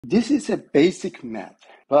This is a basic math,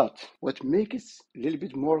 but what makes it a little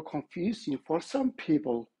bit more confusing for some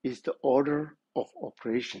people is the order of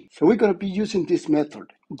operation. So we're going to be using this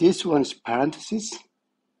method. This one is parentheses,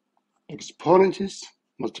 exponents,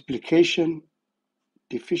 multiplication,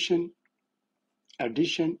 division,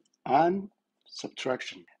 addition, and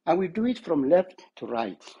subtraction. And we do it from left to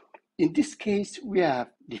right. In this case, we have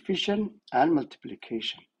division and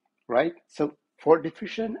multiplication, right? So for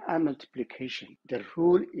division and multiplication, the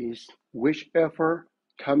rule is whichever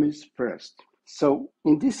comes first. So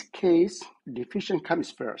in this case, division comes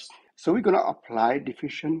first. So we're going to apply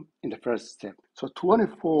division in the first step. So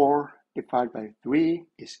 24 divided by 3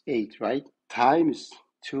 is 8, right? Times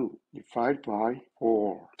 2 divided by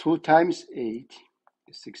 4. 2 times 8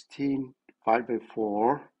 is 16 divided by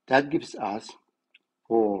 4. That gives us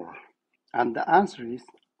 4. And the answer is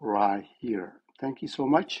right here. Thank you so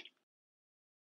much.